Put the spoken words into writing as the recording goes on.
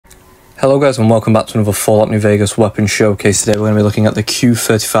Hello guys and welcome back to another Fallout New Vegas weapon showcase. Today we're going to be looking at the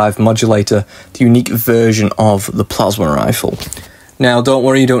Q35 Modulator, the unique version of the plasma rifle. Now don't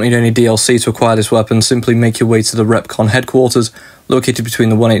worry, you don't need any DLC to acquire this weapon, simply make your way to the RepCon headquarters, located between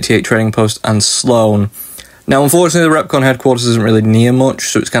the 188 trading post and Sloan. Now unfortunately the RepCon headquarters isn't really near much,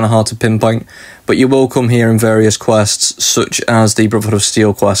 so it's kind of hard to pinpoint, but you will come here in various quests, such as the Brotherhood of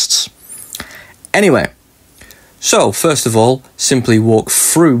Steel quests. Anyway, so first of all, simply walk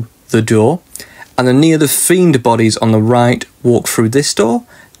through the door, and then near the fiend bodies on the right, walk through this door,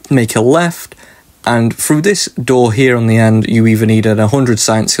 make a left, and through this door here on the end, you either need an 100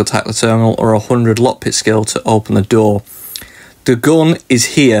 science skill to hack the terminal or a 100 lockpick skill to open the door. The gun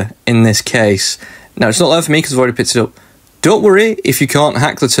is here in this case. Now it's not there for me because I've already picked it up. Don't worry if you can't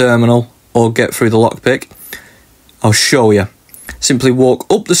hack the terminal or get through the lockpick. I'll show you. Simply walk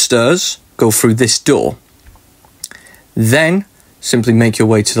up the stairs, go through this door. Then simply make your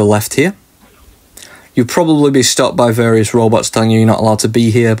way to the left here. You'll probably be stopped by various robots telling you you're not allowed to be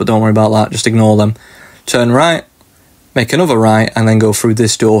here, but don't worry about that, just ignore them. Turn right, make another right, and then go through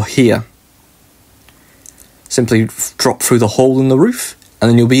this door here. Simply drop through the hole in the roof, and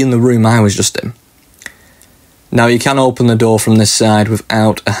then you'll be in the room I was just in. Now you can open the door from this side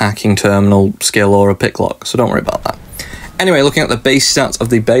without a hacking terminal skill or a pick lock, so don't worry about that. Anyway, looking at the base stats of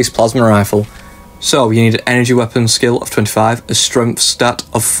the base plasma rifle. So, you need an energy weapon skill of 25, a strength stat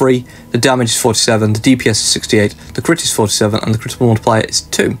of 3, the damage is 47, the DPS is 68, the crit is 47, and the critical multiplier is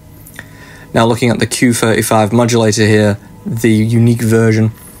 2. Now looking at the Q35 Modulator here, the unique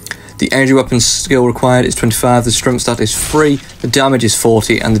version, the energy weapon skill required is 25, the strength stat is 3, the damage is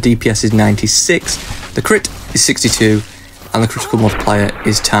 40, and the DPS is 96, the crit is 62, and the critical multiplier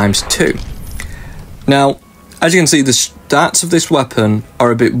is ×2. Now, as you can see, the stats of this weapon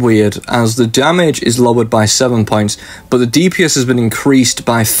are a bit weird, as the damage is lowered by 7 points, but the DPS has been increased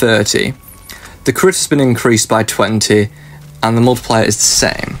by 30, the crit has been increased by 20, and the multiplier is the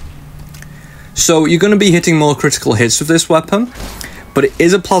same. So you're going to be hitting more critical hits with this weapon, but it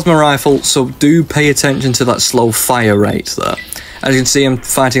is a plasma rifle, so do pay attention to that slow fire rate there. As you can see, I'm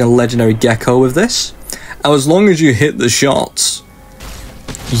fighting a legendary gecko with this, and as long as you hit the shots,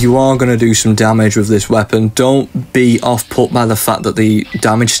 you are going to do some damage with this weapon. Don't be off-put by the fact that the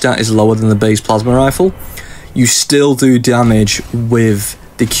damage stat is lower than the base plasma rifle. You still do damage with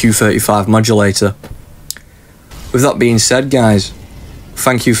the Q35 Modulator. With that being said, guys,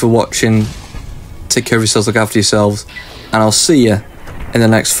 thank you for watching. Take care of yourselves, look after yourselves, and I'll see you in the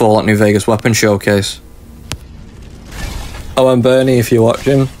next Fallout New Vegas weapon showcase. Oh, and Bernie, if you're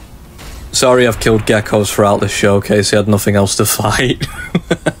watching, sorry I've killed geckos throughout this showcase, he had nothing else to fight.